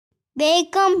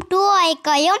Welcome to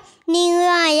ஐக்கயம்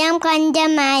நியாயம்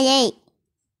கஞ்சமாயை.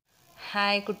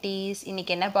 Hi குட்டீஸ்,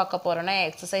 இன்னைக்கு என்ன பார்க்க போறோம்னா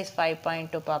exercise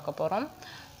 5.2 பார்க்க போறோம்.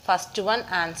 First one,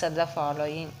 answer the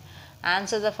following.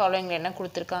 Answer the following என்ன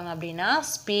கொடுத்திருக்காங்க அப்படினா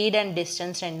speed and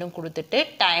distance ரெண்டும் கொடுத்துட்டு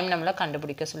டைம் நம்மள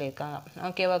கண்டுபிடிக்க சொல்லிருக்காங்க.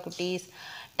 ஓகேவா குட்டீஸ்?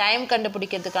 டைம்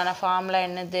கண்டுபிடிக்கிறதுக்கான ஃபார்முலா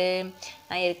என்னது?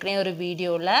 நான் ஏற்கனவே ஒரு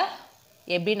வீடியோல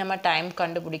எப்படி நம்ம டைம்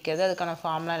கண்டுபிடிக்கிறது அதுக்கான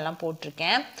ஃபார்முலா எல்லாம்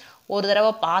போட்டுருக்கேன். ஒரு தடவை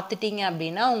பார்த்துட்டீங்க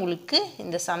அப்படின்னா உங்களுக்கு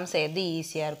இந்த சம் செய்யறது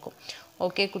ஈஸியாக இருக்கும்.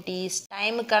 ஓகே குட்டீஸ்,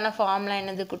 டைமுக்கான ஃபார்முலா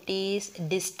என்னது குட்டீஸ்?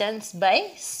 Distance by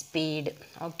speed.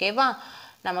 ஓகேவா,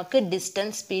 நமக்கு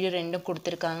டிஸ்டன்ஸ் ஸ்பீடு ரெண்டும்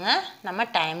கொடுத்துருக்காங்க, நம்ம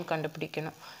டைம்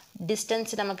கண்டுபிடிக்கணும்.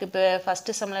 டிஸ்டன்ஸ் நமக்கு இப்போ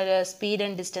ஃபஸ்ட்டு சம்மில் ஸ்பீட்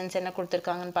அண்ட் டிஸ்டன்ஸ் என்ன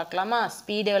கொடுத்துருக்காங்கன்னு பார்க்கலாமா?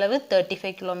 ஸ்பீடு எவ்வளவு?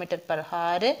 35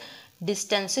 km/h,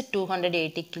 distance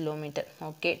 280 km.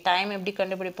 Okay, time எப்படி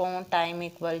கண்டுபிடிப்போம்? டைம்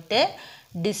ஈக்குவல் டு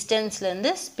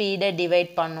டிஸ்டன்ஸ்லேருந்து ஸ்பீடை டிவைட்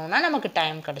பண்ணோன்னா நமக்கு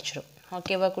டைம் கிடச்சிடும்.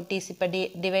 ஓகேவா குட்டீஸ்? இப்போ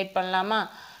டிவைட் பண்ணலாமா?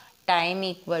 டைம்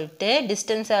ஈக்குவல் டு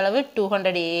டிஸ்டன்ஸ் அளவு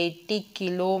 280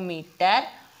 km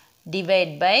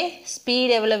டிவைட் பை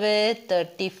ஸ்பீட் எவ்வளவு?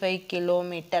 35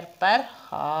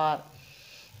 km/h.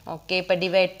 ஓகே, இப்போ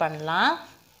டிவைட் பண்ணலாம்.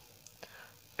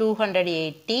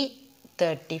 280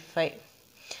 35.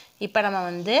 இப்போ நம்ம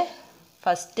வந்து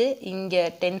ஃபஸ்ட்டு இங்கே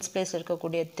டென்ஸ் பிளேஸ்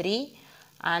இருக்கக்கூடிய 3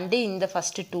 அண்டு இந்த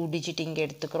ஃபஸ்ட்டு 2 டிஜிட் இங்கே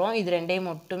எடுத்துக்கிறோம். இது ரெண்டையும்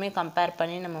மட்டுமே கம்பேர்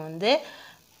பண்ணி நம்ம வந்து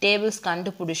டேபிள்ஸ்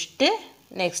கண்டுபிடிச்சிட்டு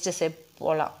நெக்ஸ்ட்டு ஸ்டெப்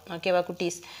போகலாம். ஓகேவா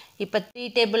குட்டீஸ்? இப்போ 3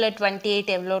 டேபிளில்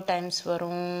 28 எவ்வளோ டைம்ஸ்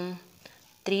வரும்?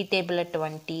 3 டேபிளில்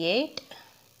 28,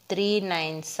 3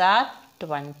 9s are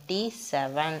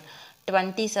 27.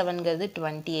 27ங்கிறது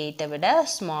 28ஐ விட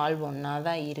ஸ்மால் ஒன்னாக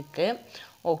தான் இருக்குது.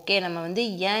 ஓகே, நம்ம வந்து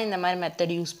ஏன் இந்த மாதிரி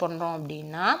மெத்தட் யூஸ் பண்ணுறோம்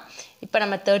அப்படின்னா, இப்போ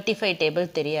நம்ம 35 டேபிள்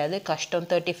தெரியாது, கஷ்டம்.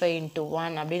 35 ×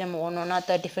 1 அப்படி நம்ம ஒன்றா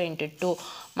 35 × 2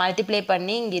 மல்டிப்ளை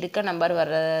பண்ணி இங்கே இருக்க நம்பர்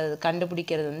வர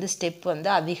கண்டுபிடிக்கிறது வந்து ஸ்டெப் வந்து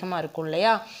அதிகமாக இருக்கும்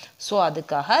இல்லையா? ஸோ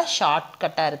அதுக்காக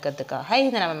ஷார்ட்கட்டாக இருக்கிறதுக்காக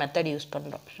இதை நம்ம மெத்தட் யூஸ்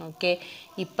பண்ணுறோம். ஓகே,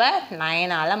 இப்போ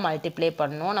 9ஆல் மல்டிப்ளை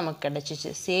பண்ணோம், நமக்கு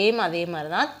கிடச்சிச்சு. சேம் அதே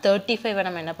மாதிரி தான் 35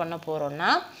 நம்ம என்ன பண்ண போகிறோம்னா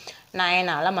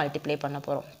 9ஆல் மல்டிப்ளை பண்ண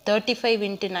போகிறோம். 35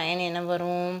 × 9 என்ன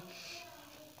வரும்?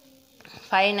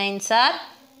 5 9s are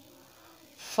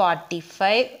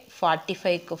 45.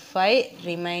 45க்கு 5,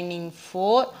 remaining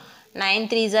 4. 9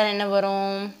 3s are என்ன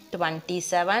வரும்?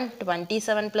 27.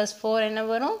 27 + 4 என்ன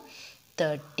வரும்?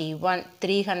 31.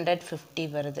 350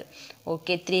 வருது.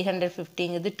 ஓகே,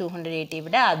 350ங்கிறது 280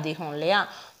 விட அதிகம் இல்லையா?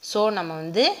 ஸோ நம்ம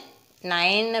வந்து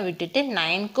 9 விட்டுட்டு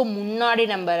 9க்கு முன்னாடி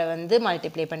நம்பரை வந்து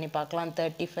மல்டிப்ளை பண்ணி பார்க்கலாம்.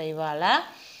 35ஆல்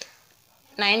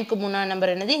 9க்கு முன்னாடி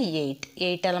நம்பர் என்னது? 8.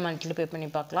 8ஆல் மல்டிப்ளை பண்ணி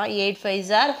பார்க்கலாம். 8 5s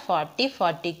are 40.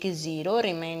 40க்கு 0,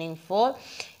 remaining 4.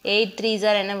 8 3s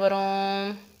are என்ன வரும்?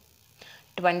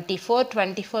 24.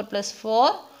 24 +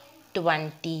 4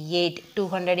 28.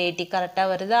 280 கரெக்டாக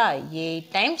வருதா? 8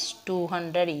 times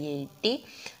 280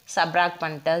 சப்ராக்ட்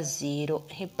பண்ணிட்டா 0.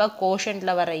 இப்போ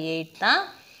கோஷன்ட்டில் வர 8 தான்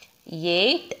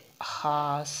 8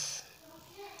 hours.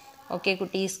 ஓகே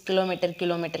குட்டீஸ்,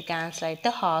 கிலோமீட்டர் கேன்சல் ஆகிட்டு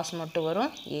ஹார்ஸ் மட்டும்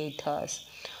வரும், 8 hours.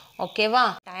 ஓகேவா?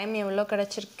 டைம் எவ்வளோ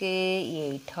கிடச்சிருக்கு?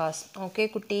 8 hours. ஓகே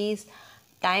குட்டீஸ்,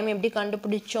 டைம் எப்படி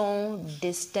கண்டுபிடிச்சோம்?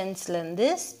 டிஸ்டன்ஸ்லேருந்து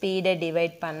ஸ்பீடை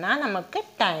டிவைட் பண்ணால் நமக்கு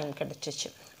டைம் கிடச்சிச்சு.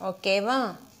 ஓகேவா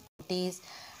குட்டீஸ்?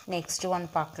 நெக்ஸ்ட் ஒன்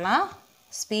பார்க்கலாம்.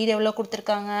 ஸ்பீட் எவ்வளோ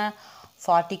கொடுத்துருக்காங்க?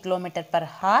 40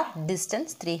 km/h,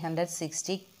 டிஸ்டன்ஸ்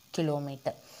 360 km.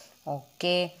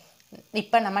 ஓகே,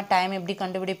 இப்போ நம்ம டைம் எப்படி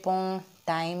கண்டுபிடிப்போம்?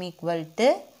 டைம் ஈக்குவல் டு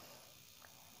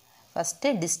ஃபஸ்ட்டு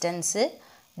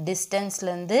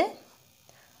டிஸ்டன்ஸ்லேருந்து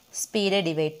ஸ்பீடை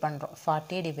டிவைட் பண்ணுறோம்.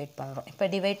 40 டிவைட் பண்ணுறோம். இப்போ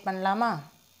டிவைட் பண்ணலாமா?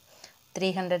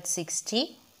 360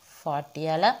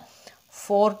 40ஆல்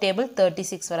 4 டேபிள்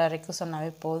 36 வர வரைக்கும்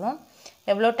சொன்னாவே போதும்.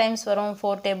 எவ்வளோ டைம்ஸ் வரும்?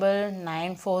 4 டேபிள்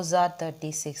 9 4s are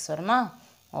 36 வருமா?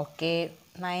 Okay,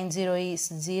 9 0 is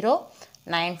 0,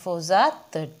 9 4s are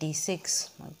 36.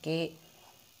 Okay,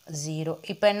 0.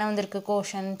 இப்போ என்ன வந்திருக்கு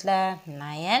கோஷன்ட்டில்?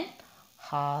 9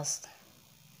 hours.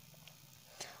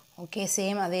 ஓகே,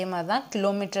 சேம் அதே மாதிரி தான்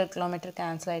கிலோமீட்டர்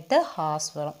கேன்சல் ஆகிட்டு ஹார்ஸ்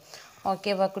வரும்.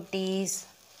 ஓகேவா குட்டீஸ்?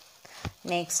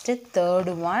 Next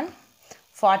third one,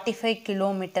 45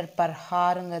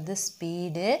 km/hங்கிறது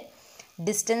speed.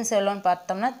 Distance எவ்வளோன்னு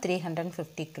பார்த்தோம்னா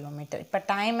 350 km. இப்போ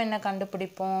டைம் என்ன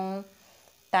கண்டுபிடிப்போம்?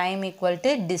 டைம் ஈக்குவல்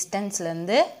டு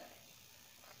டிஸ்டன்ஸ்லேருந்து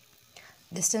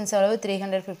டிஸ்டன்ஸ் அளவு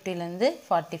 350லேருந்து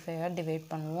 45 டிவைட்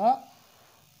பண்ணுவோம்.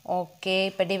 ஓகே,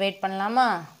 இப்போ டிவைட் பண்ணலாமா?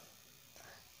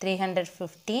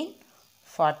 315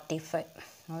 45.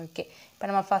 ஓகே, இப்போ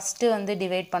நம்ம ஃபஸ்ட்டு வந்து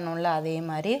டிவைட் பண்ணோம்ல, அதே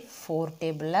மாதிரி 4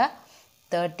 டேபிளில்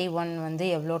 31 வந்து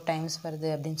எவ்வளோ டைம்ஸ் வருது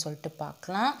அப்படின்னு சொல்லிட்டு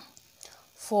பார்க்கலாம்.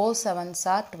 4 7s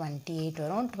are 28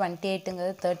 வரும்.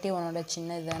 28ங்கிறது 31ஓட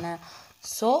சின்னது தானே?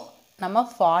 ஸோ நம்ம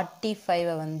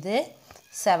 45 வந்து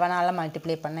 7ஆல்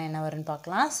மல்டிப்ளை பண்ணால் என்ன வரும்னு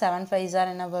பார்க்கலாம். 7 5s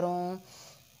என்ன வரும்?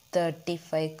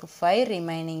 35க்கு 5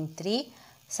 ரிமைனிங் 3.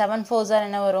 7 4s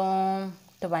என்ன வரும்?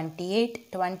 28.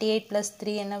 28 +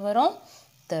 3 என்ன வரும்?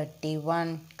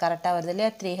 31. கரெக்டாக வருது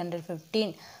இல்லையா?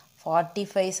 315.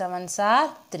 45 7s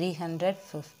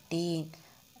 315.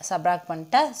 சப்ராக்ட்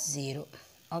பண்ணிட்டா 0.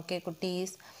 ஓகே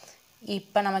குட்டீஸ்,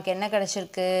 இப்போ நமக்கு என்ன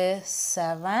கிடச்சிருக்கு?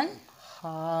 7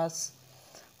 hours.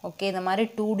 ஓகே, இந்த மாதிரி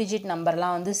 2 digit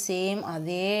நம்பர்லாம் வந்து சேம்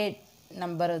அதே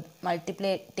நம்பர்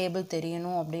மல்டிப்ளை டேபிள்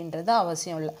தெரியணும் அப்படின்றது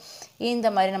அவசியம் இல்லை. இந்த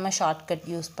மாதிரி நம்ம ஷார்ட்கட்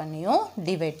யூஸ் பண்ணியும்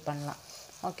டிவைட் பண்ணலாம்.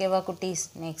 ஓகேவா குட்டீஸ்?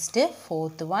 Next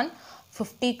 4th one,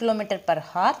 50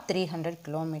 km/h 300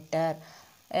 km.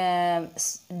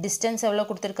 Distance எவ்வளோ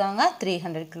கொடுத்துருக்காங்க?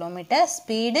 300 km.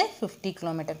 Speed 50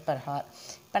 km/h.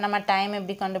 இப்போ நம்ம டைம்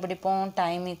எப்படி கண்டுபிடிப்போம்?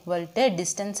 டைம் ஈக்குவல் டு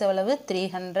டிஸ்டன்ஸ் எவ்வளவு?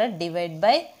 300 டிவைட்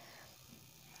பை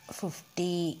 50.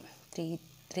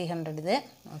 300 இது.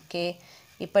 ஓகே,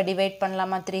 இப்போ டிவைட்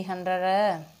பண்ணலாமா?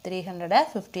 300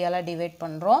 50ஆல் டிவைட்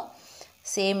பண்ணுறோம்.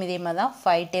 சேம் இதே மாதிரி தான்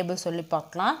 5 டேபிள் சொல்லி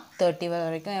பார்க்கலாம். 30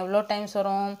 வரைக்கும் எவ்வளோ டைம்ஸ்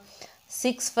வரும்?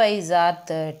 6 5s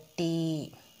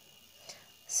 30.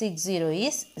 60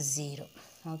 is 0.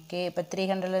 ஓகே, இப்போ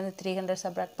 300லேருந்து 300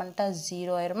 சப்ராக்ட் பண்ணிட்டா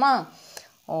 0 ஆயிருமா?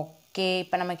 ஓகே,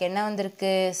 இப்போ நமக்கு என்ன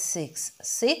வந்திருக்கு?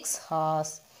 6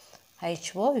 hours.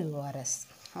 HOURS.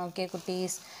 ஓகே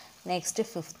குட்டீஸ், நெக்ஸ்ட்டு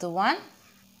 5th ஒன்.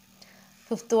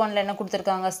 5th ஒனில் என்ன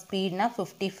கொடுத்துருக்காங்க? ஸ்பீட்னா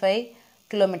 55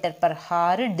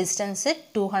 km/h, டிஸ்டன்ஸு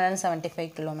 275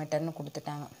 km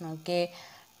கொடுத்துட்டாங்க. Okay,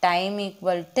 time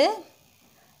equal to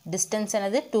distance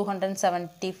என்னது?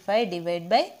 275 divide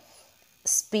by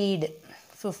speed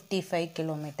 55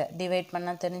 km. Divide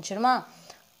பண்ணால் தெரிஞ்சிடுமா?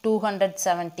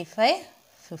 275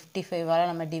 55ஆல்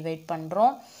நம்ம டிவைட்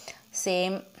பண்ணுறோம்.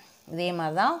 சேம் இதே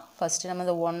மாதிரி தான். ஃபஸ்ட்டு நம்ம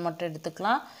இந்த 1 மட்டும்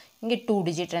எடுத்துக்கலாம். இங்கே 2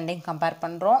 digit ரெண்டையும் கம்பேர்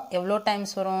பண்ணுறோம். எவ்வளோ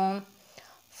டைம்ஸ் வரும்?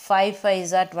 5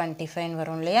 5s 25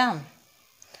 வரும் இல்லையா?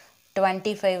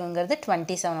 25ங்கிறது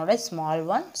 27ஓட ஸ்மால்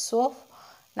ஒன். ஸோ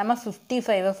நம்ம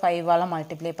 55 5ஆல்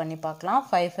மல்டிப்ளை பண்ணி பார்க்கலாம்.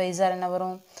 5 5s என்ன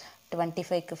வரும்?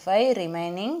 25க்கு 5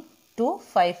 ரிமைனிங் 2.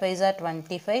 5 5s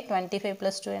 25. 25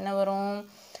 + 2 என்ன வரும்?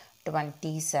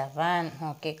 27.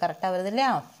 ஓகே, கரெக்டாக வருது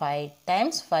இல்லையா? 5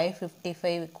 times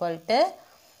 555 =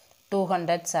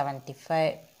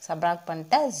 275. சப்ராக்ட்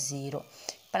பண்ணிட்டா 0.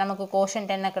 இப்போ நமக்கு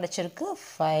கோஷன்ட் என்ன கிடச்சிருக்கு?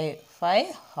 5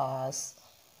 hours.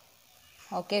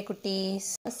 ஓகே குட்டீஸ்,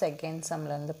 செகண்ட்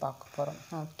சம்லேருந்து பார்க்க போகிறோம்.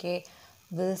 Okay,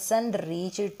 Wilson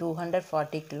reached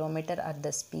 240 km at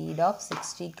the speed of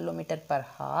 60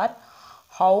 km/h.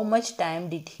 How much time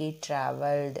did he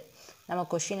traveled? நம்ம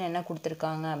கொஷின் என்ன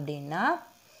கொடுத்துருக்காங்க அப்படின்னா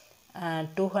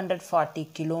 240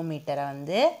 கிலோமீட்டரை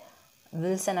வந்து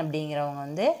வில்சன் அப்படிங்கிறவங்க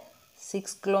வந்து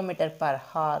 6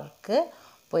 km/hக்கு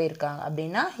போயிருக்காங்க.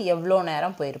 அப்படின்னா எவ்வளோ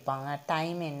நேரம் போயிருப்பாங்க,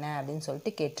 டைம் என்ன அப்படின்னு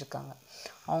சொல்லிட்டு கேட்டிருக்காங்க.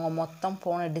 அவங்க மொத்தம்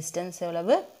போன டிஸ்டன்ஸ்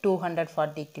எவ்வளவு?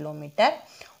 240 கிலோமீட்டர்.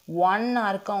 1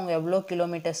 ஹவருக்கு அவங்க எவ்வளோ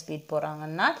கிலோமீட்டர் ஸ்பீட்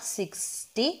போகிறாங்கன்னா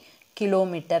 60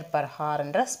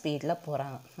 km/hன்ற ஸ்பீடில்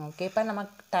போகிறாங்க. ஓகே, இப்போ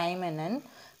நமக்கு டைம் என்னன்னு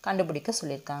கண்டுபிடிக்க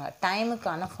சொல்லியிருக்காங்க.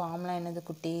 டைமுக்கான ஃபார்முலா என்னது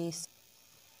குட்டீஸ்?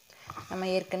 நம்ம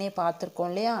ஏற்கனவே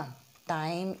பார்த்துருக்கோம் இல்லையா?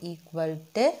 Time equal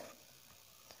to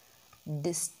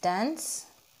distance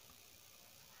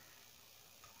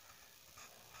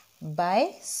by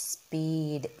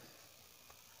speed.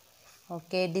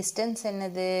 Okay, distance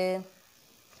என்னது?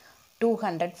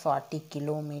 240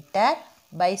 கிலோமீட்டர்.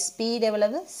 பை ஸ்பீட்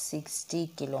எவ்வளவு? 60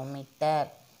 கிலோமீட்டர்.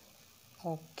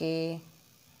 ஓகே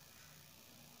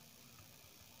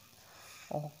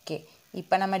ஓகே,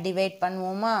 இப்போ நம்ம டிவைட்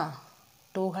பண்ணுவோமா?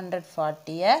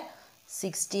 240-ஐ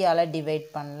 60ஆல் டிவைட்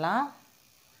பண்ணலாம்.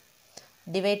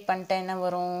 டிவைட் பண்ணிட்டா என்ன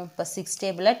வரும்? இப்போ 6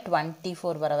 டேபிளில்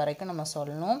 24 வர வரைக்கும் நம்ம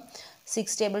சொல்லணும்.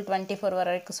 6 டேபிள் 24 வர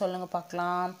வரைக்கும் சொல்லுங்கள்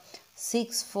பார்க்கலாம்.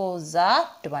 6 4s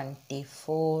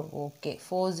 24. Okay,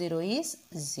 40 is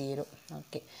 0.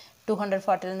 Okay,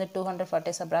 240லேருந்து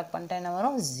 240 subtract பண்ணிட்டா என்ன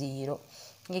வரும்? 0.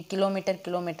 இங்கே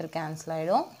கிலோமீட்டர் கேன்சல்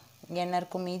ஆகிடும். இங்கே என்ன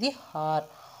இருக்கும் மீதி? ஹார்.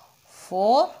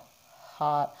 4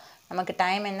 hour. நமக்கு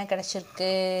டைம் என்ன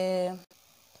கிடச்சிருக்கு?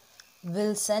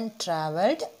 Wilson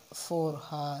traveled 4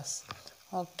 hours.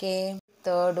 Okay,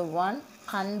 third one.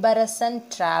 Anbarasan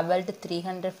traveled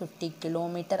 350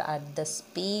 km at the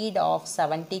speed of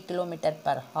 70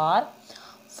 km/h.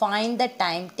 Find the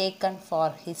time taken for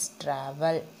his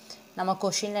travel. நம்ம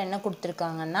கொஷினில் என்ன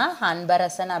கொடுத்துருக்காங்கன்னா,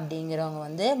 அன்பரசன் அப்படிங்கிறவங்க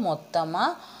வந்து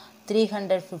மொத்தமாக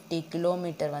 350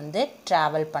 கிலோமீட்டர் வந்து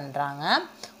ட்ராவல் பண்ணுறாங்க.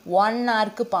 1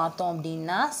 ஹவருக்கு பார்த்தோம்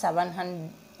அப்படின்னா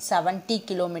 70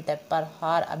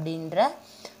 km/h அப்படின்ற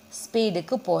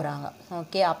ஸ்பீடுக்கு போகிறாங்க.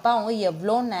 ஓகே, அப்போ அவங்க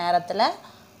எவ்வளோ நேரத்தில்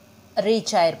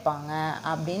ரீச் ஆகிருப்பாங்க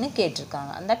அப்படின்னு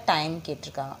கேட்டிருக்காங்க. அந்த டைம்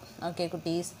கேட்டிருக்காங்க. ஓகே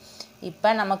குட்டீஸ், இப்போ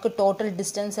நமக்கு டோட்டல்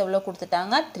டிஸ்டன்ஸ் எவ்வளோ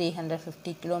கொடுத்துட்டாங்க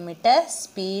 350 kilometre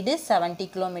speed 70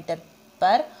 kilometre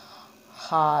per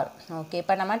hour okay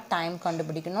இப்போ நம்ம டைம்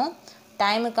கண்டுபிடிக்கணும்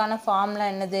டைமுக்கான ஃபார்முலா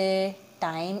என்னது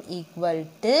time equal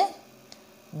to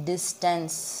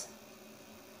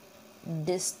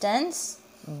distance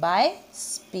by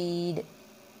speed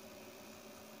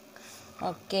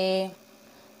okay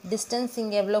distance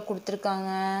இங்கே எவ்வளோ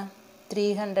கொடுத்துருக்காங்க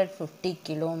 350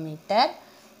 கிலோமீட்டர்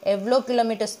எவ்வளோ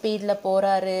கிலோமீட்டர் ஸ்பீடில்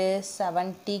போகிறாரு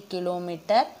 70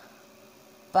 கிலோமீட்டர்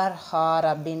பர் ஹார்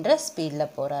அப்படின்ற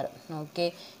ஸ்பீடில் போகிறாரு ஓகே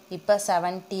இப்போ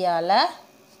 70ஆல்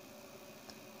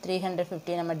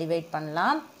 350 நம்ம டிவைட்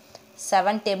பண்ணலாம்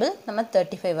 7 டேபிள் நம்ம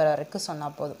 35 வர வரைக்கும்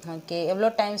சொன்னால் போதும் ஓகே எவ்வளோ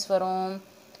டைம்ஸ் வரும்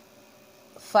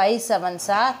 5 sevens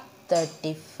are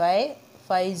 35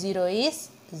 5 0 is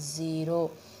 0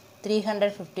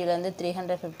 350லேருந்து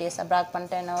 350 சப்ராக்ட்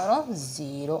பண்ணிட்டு என்ன வரும்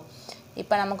 0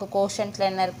 இப்போ நமக்கு கோஷன்ட்டில்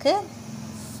என்ன இருக்குது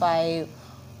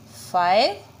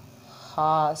 5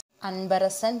 hours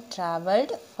Anbarasan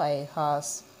travelled 5 hours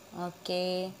okay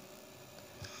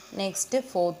next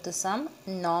fourth sum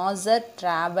Nazar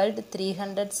travelled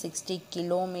 360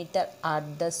 kilometer at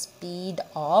the speed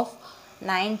of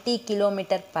 90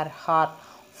 kilometer per hour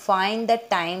find the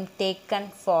time taken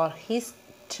for his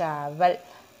travel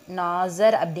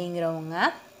Nazar அப்படிங்கிறவங்க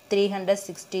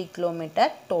 360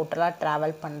 kilometre டோட்டலாக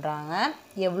travel பண்ணுறாங்க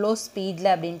எவ்வளோ ஸ்பீடில்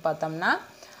அப்படின்னு பார்த்தோம்னா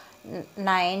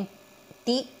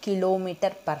 90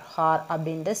 கிலோமீட்டர் பர் ஹார்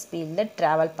அப்படின்ற ஸ்பீடில்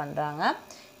travel பண்ணுறாங்க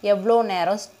எவ்வளோ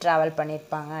நேரம் ட்ராவல்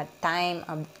பண்ணியிருப்பாங்க டைம்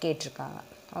கேட்டிருக்காங்க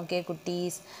ஓகே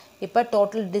குட்டீஸ் இப்போ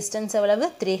டோட்டல் டிஸ்டன்ஸ் எவ்வளவு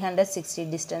 360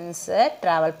 டிஸ்டன்ஸை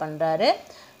ட்ராவல் பண்ணுறாரு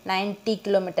 90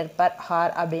 கிலோமீட்டர் பர்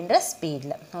ஹார் அப்படின்ற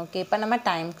ஸ்பீடில் ஓகே இப்போ நம்ம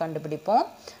டைம் கண்டுபிடிப்போம்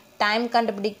டைம்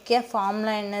கண்டுபிடிக்க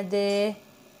ஃபார்முலா என்னது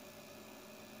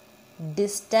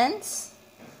distance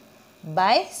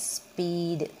by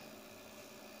speed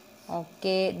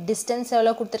okay distance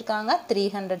எவ்வளோ கொடுத்துருக்காங்க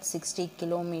 360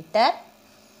 கிலோமீட்டர்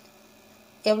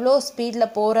எவ்வளோ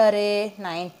ஸ்பீடில் போகிறாரு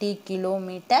 90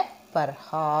 கிலோமீட்டர் பர்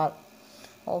ஹார்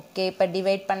ஓகே இப்போ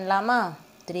டிவைட் பண்ணலாமா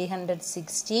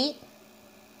 360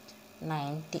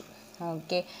 90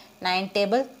 ஓகே 9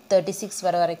 டேபிள் 36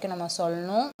 வர வரைக்கும் நம்ம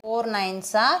சொல்லணும் 4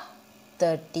 9s are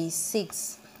 36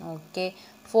 ஓகே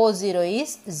 4 0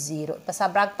 is 0 இப்போ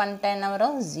சப்ராக்ட் பண்ணிட்டா என்ன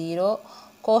வரும் 0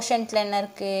 கோஷன்ட்டில் என்ன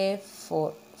இருக்குது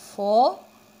 4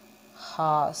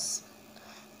 hours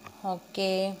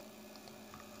ஓகே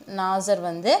நாசர்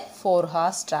வந்து 4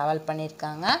 hours ட்ராவல்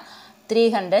பண்ணியிருக்காங்க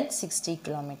 360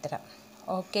 கிலோமீட்டர்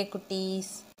ஓகே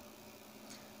குட்டீஸ்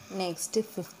next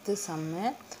fifth Jammu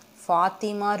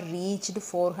Fatima reached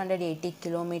 480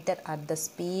 km at the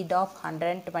speed of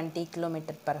 120 km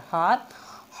per hour.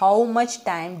 How much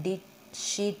time did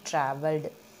she traveled?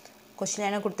 Question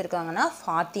என்ன கொடுத்துருக்காங்கன்னா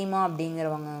ஃபாத்திமா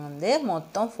அப்படிங்கிறவங்க வந்து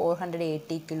மொத்தம்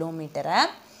 480 கிலோமீட்டரை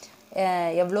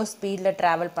எவ்வளோ ஸ்பீடில்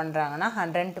ட்ராவல் பண்ணுறாங்கன்னா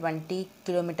 120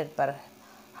 கிலோமீட்டர் பர்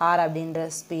ஹார் அப்படின்ற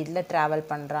ஸ்பீடில் ட்ராவல்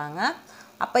பண்ணுறாங்க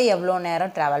அப்போ எவ்வளோ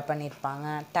நேரம் ட்ராவல் பண்ணியிருப்பாங்க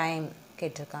டைம்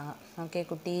கேட்டிருக்காங்க ஓகே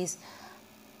குட்டீஸ்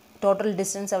டோட்டல்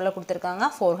டிஸ்டன்ஸ் எவ்வளோ கொடுத்துருக்காங்க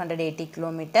 480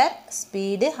 kilometre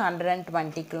speed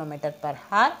 120 kilometre per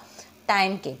hour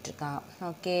time கேட்டிருக்காங்க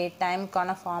ஓகே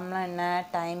டைமுக்கான ஃபார்முலா என்ன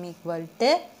time equal to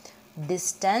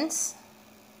distance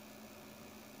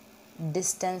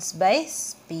by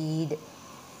speed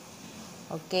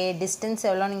okay distance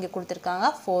எவ்வளோ நீங்கள் கொடுத்துருக்காங்க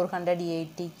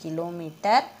 480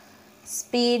 kilometre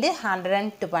speed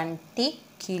 120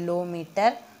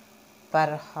 kilometre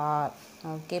per hour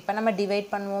okay இப்போ நம்ம டிவைட்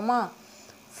பண்ணுவோமா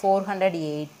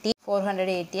 480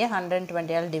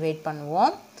 120ஆல் டிவைட்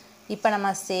பண்ணுவோம் இப்போ நம்ம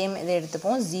சேம் இதை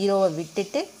எடுத்துப்போம் 0வை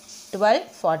விட்டுட்டு 12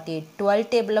 48 12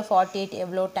 டேபிளில் 48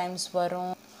 எவ்வளோ டைம்ஸ்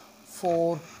வரும்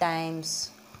 4 times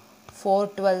 4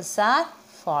 12s are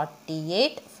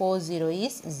 48 4 0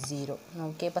 is 0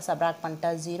 okay இப்போ சப்ராக்ட்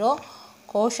பண்ணிட்டா 0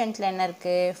 கோஷன்ட்டில் என்ன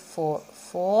இருக்குது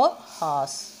 4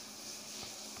 hours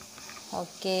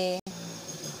okay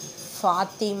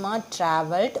Fatima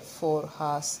travelled 4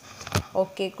 hours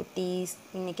okay குட்டீஸ்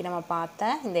இன்றைக்கி நம்ம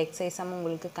பார்த்த இந்த எக்ஸசைஸும்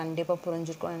உங்களுக்கு கண்டிப்பாக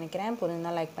புரிஞ்சிருக்கும்னு நினைக்கிறேன்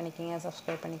புரிஞ்சுதான் லைக் பண்ணிக்கிங்க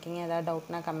சப்ஸ்கிரைப் பண்ணிக்கிங்க ஏதாவது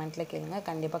டவுட்னா கமெண்ட்டில் கேளுங்க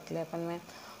கண்டிப்பாக கிளியர் பண்ணுவேன்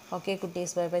ஓகே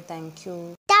குட்டீஸ் பை பை தேங்க்யூ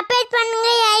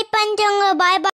பண்ணுங்க பை பை